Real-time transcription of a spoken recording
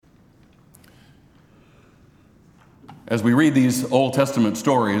As we read these Old Testament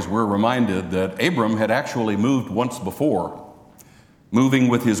stories, we're reminded that Abram had actually moved once before, moving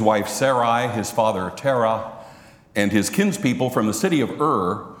with his wife Sarai, his father Terah, and his kinspeople from the city of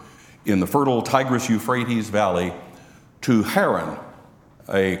Ur in the fertile Tigris-Euphrates Valley to Haran,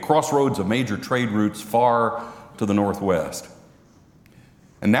 a crossroads of major trade routes far to the northwest.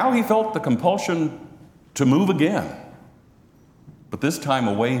 And now he felt the compulsion to move again, but this time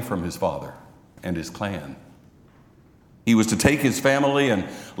away from his father and his clan. He was to take his family and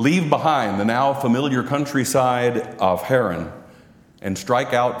leave behind the now familiar countryside of Haran and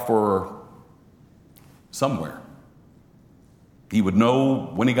strike out for somewhere. He would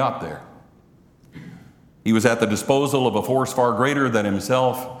know when he got there. He was at the disposal of a force far greater than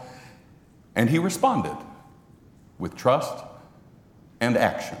himself, and he responded with trust and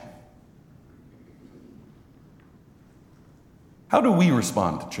action. How do we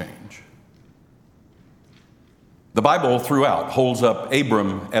respond to change? The Bible throughout holds up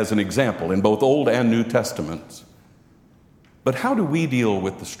Abram as an example in both Old and New Testaments. But how do we deal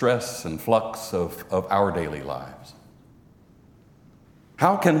with the stress and flux of our daily lives?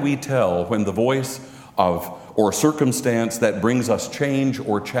 How can we tell when the voice of or circumstance that brings us change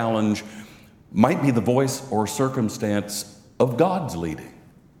or challenge might be the voice or circumstance of God's leading?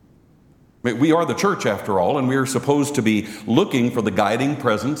 We are the church, after all, and we are supposed to be looking for the guiding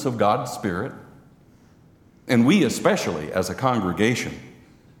presence of God's Spirit. And we especially, as a congregation,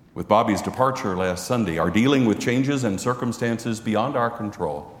 with Bobby's departure last Sunday, are dealing with changes and circumstances beyond our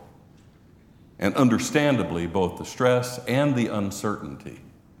control. And understandably, both the stress and the uncertainty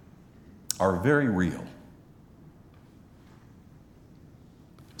are very real.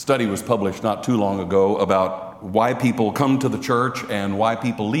 A study was published not too long ago about why people come to the church and why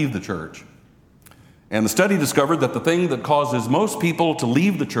people leave the church. And the study discovered that the thing that causes most people to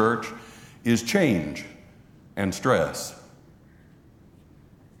leave the church is change and stress.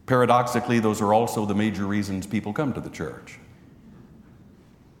 Paradoxically, those are also the major reasons people come to the church.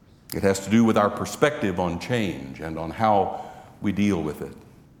 It has to do with our perspective on change and on how we deal with it.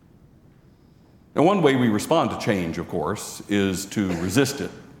 Now, one way we respond to change, of course, is to resist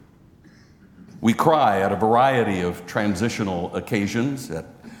it. We cry at a variety of transitional occasions, at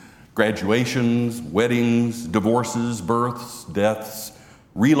graduations, weddings, divorces, births, deaths,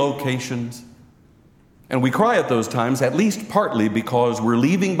 relocations. And we cry at those times, at least partly because we're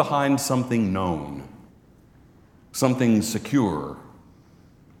leaving behind something known, something secure.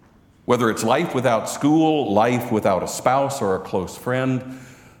 Whether it's life without school, life without a spouse or a close friend,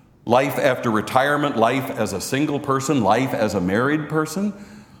 life after retirement, life as a single person, life as a married person,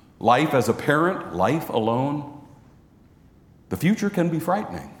 life as a parent, life alone. The future can be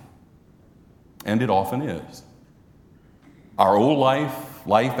frightening, and it often is. Our old life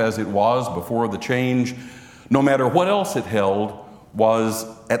as it was before the change, no matter what else it held, was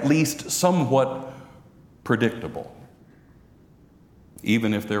at least somewhat predictable,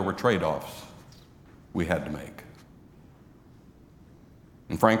 even if there were trade-offs we had to make.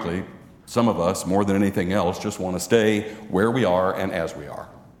 And frankly, some of us, more than anything else, just want to stay where we are and as we are,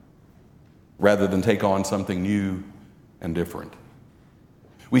 rather than take on something new and different.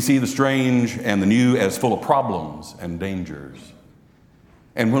 We see the strange and the new as full of problems and dangers.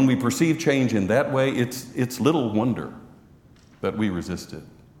 And when we perceive change in that way, it's little wonder that we resist it.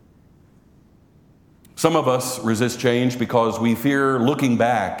 Some of us resist change because we fear looking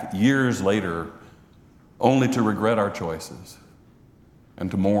back years later only to regret our choices and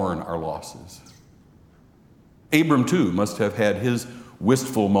to mourn our losses. Abram, too, must have had his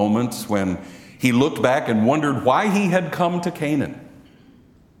wistful moments when he looked back and wondered why he had come to Canaan,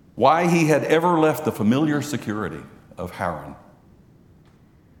 why he had ever left the familiar security of Haran.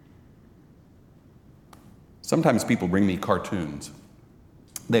 Sometimes people bring me cartoons.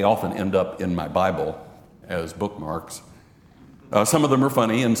 They often end up in my Bible as bookmarks. Some of them are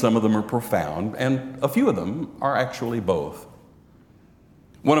funny and some of them are profound, and a few of them are actually both.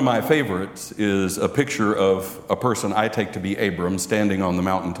 One of my favorites is a picture of a person I take to be Abram standing on the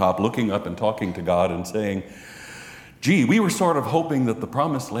mountaintop, looking up and talking to God and saying, "Gee, we were sort of hoping that the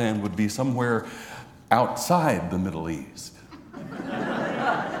promised land would be somewhere outside the Middle East."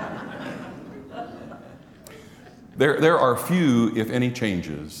 There are few, if any,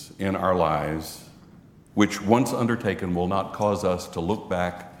 changes in our lives which, once undertaken, will not cause us to look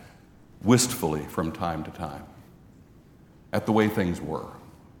back wistfully from time to time at the way things were,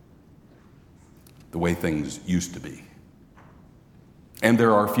 the way things used to be. And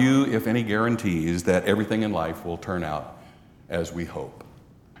there are few, if any, guarantees that everything in life will turn out as we hope.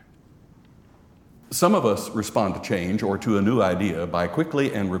 Some of us respond to change or to a new idea by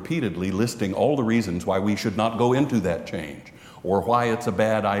quickly and repeatedly listing all the reasons why we should not go into that change or why it's a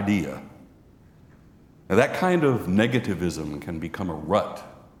bad idea. Now, that kind of negativism can become a rut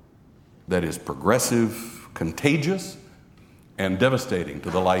that is progressive, contagious, and devastating to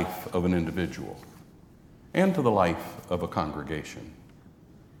the life of an individual and to the life of a congregation.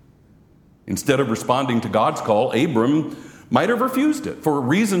 Instead of responding to God's call, Abram might have refused it for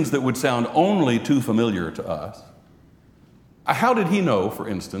reasons that would sound only too familiar to us. How did he know, for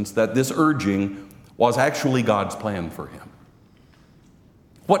instance, that this urging was actually God's plan for him?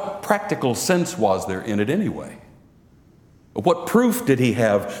 What practical sense was there in it anyway? What proof did he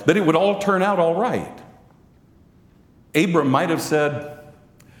have that it would all turn out all right? Abram might have said,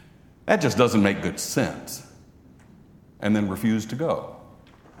 "That just doesn't make good sense," and then refused to go.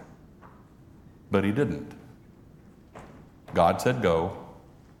 But he didn't. God said go,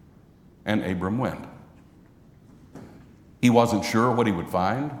 and Abram went. He wasn't sure what he would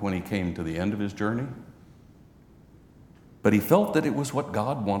find when he came to the end of his journey, but he felt that it was what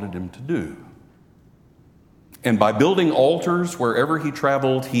God wanted him to do. And by building altars wherever he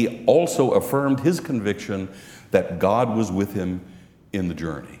traveled, he also affirmed his conviction that God was with him in the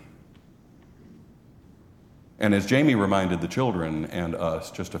journey. And as Jamie reminded the children and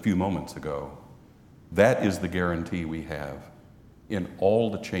us just a few moments ago, that is the guarantee we have in all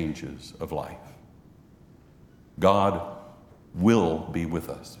the changes of life. God will be with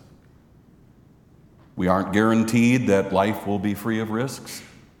us. We aren't guaranteed that life will be free of risks.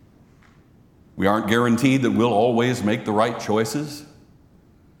 We aren't guaranteed that we'll always make the right choices.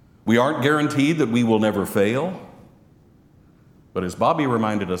 We aren't guaranteed that we will never fail. But as Bobby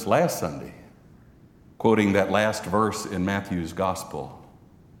reminded us last Sunday, quoting that last verse in Matthew's gospel,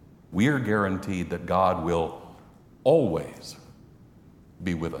 we are guaranteed that God will always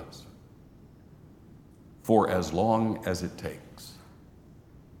be with us for as long as it takes.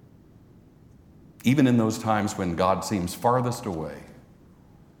 Even in those times when God seems farthest away,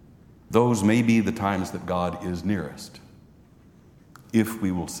 those may be the times that God is nearest, if we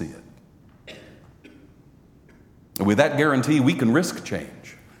will see it. With that guarantee, we can risk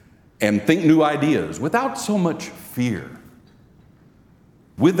change and think new ideas without so much fear.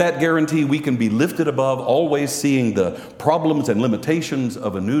 With that guarantee, we can be lifted above always seeing the problems and limitations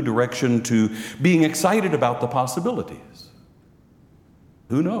of a new direction to being excited about the possibilities.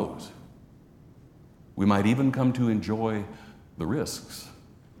 Who knows? We might even come to enjoy the risks.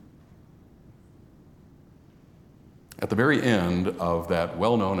 At the very end of that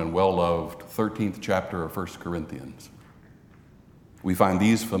well-known and well-loved 13th chapter of 1 Corinthians, we find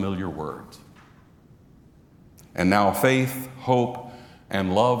these familiar words. And now faith, hope,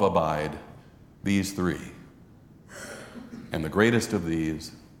 and love abide, these three. And the greatest of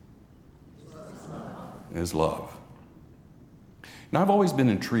these is love. Now, I've always been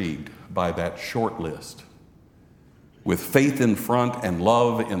intrigued by that short list, with faith in front and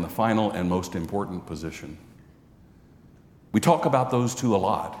love in the final and most important position. We talk about those two a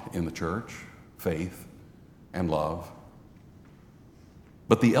lot in the church, faith and love.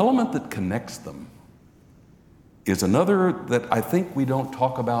 But the element that connects them is another that I think we don't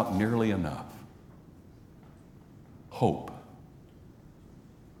talk about nearly enough. Hope.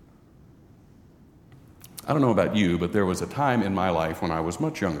 I don't know about you, but there was a time in my life when I was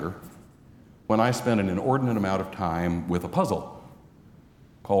much younger when I spent an inordinate amount of time with a puzzle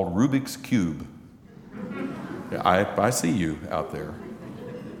called Rubik's Cube. I see you out there.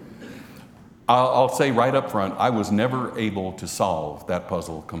 I'll say right up front, I was never able to solve that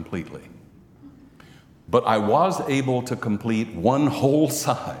puzzle completely. But I was able to complete one whole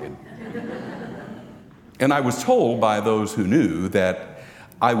side. And I was told by those who knew that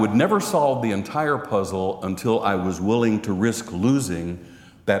I would never solve the entire puzzle until I was willing to risk losing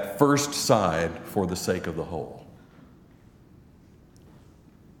that first side for the sake of the whole.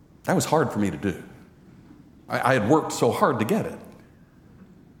 That was hard for me to do. I had worked so hard to get it.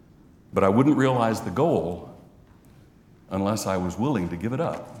 But I wouldn't realize the goal unless I was willing to give it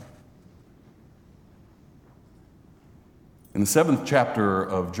up. In the 7th chapter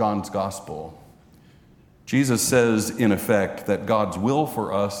of John's Gospel, Jesus says, in effect, that God's will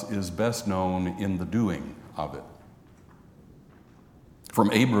for us is best known in the doing of it.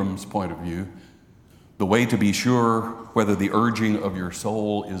 From Abram's point of view, the way to be sure whether the urging of your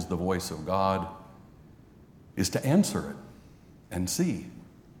soul is the voice of God is to answer it and see.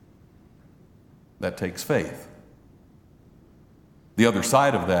 That takes faith. The other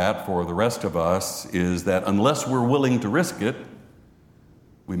side of that for the rest of us is that unless we're willing to risk it,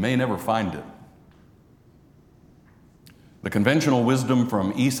 we may never find it. The conventional wisdom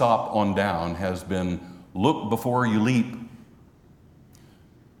from Aesop on down has been look before you leap.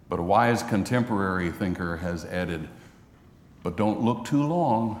 But a wise contemporary thinker has added, but don't look too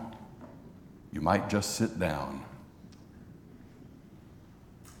long. You might just sit down.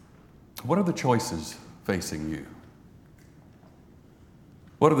 What are the choices facing you?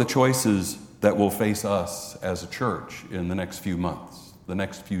 What are the choices that will face us as a church in the next few months, the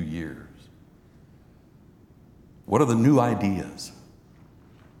next few years? What are the new ideas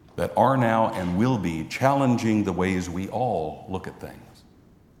that are now and will be challenging the ways we all look at things?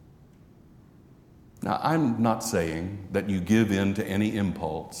 Now, I'm not saying that you give in to any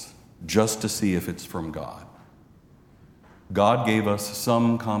impulse just to see if it's from God. God gave us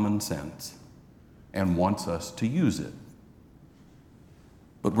some common sense and wants us to use it.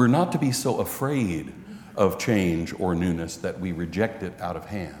 But we're not to be so afraid of change or newness that we reject it out of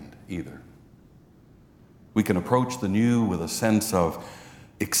hand either. We can approach the new with a sense of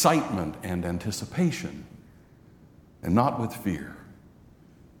excitement and anticipation, and not with fear,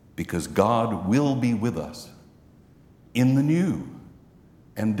 because God will be with us in the new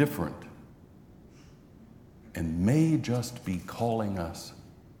and different, and may just be calling us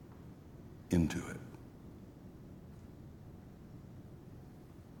into it.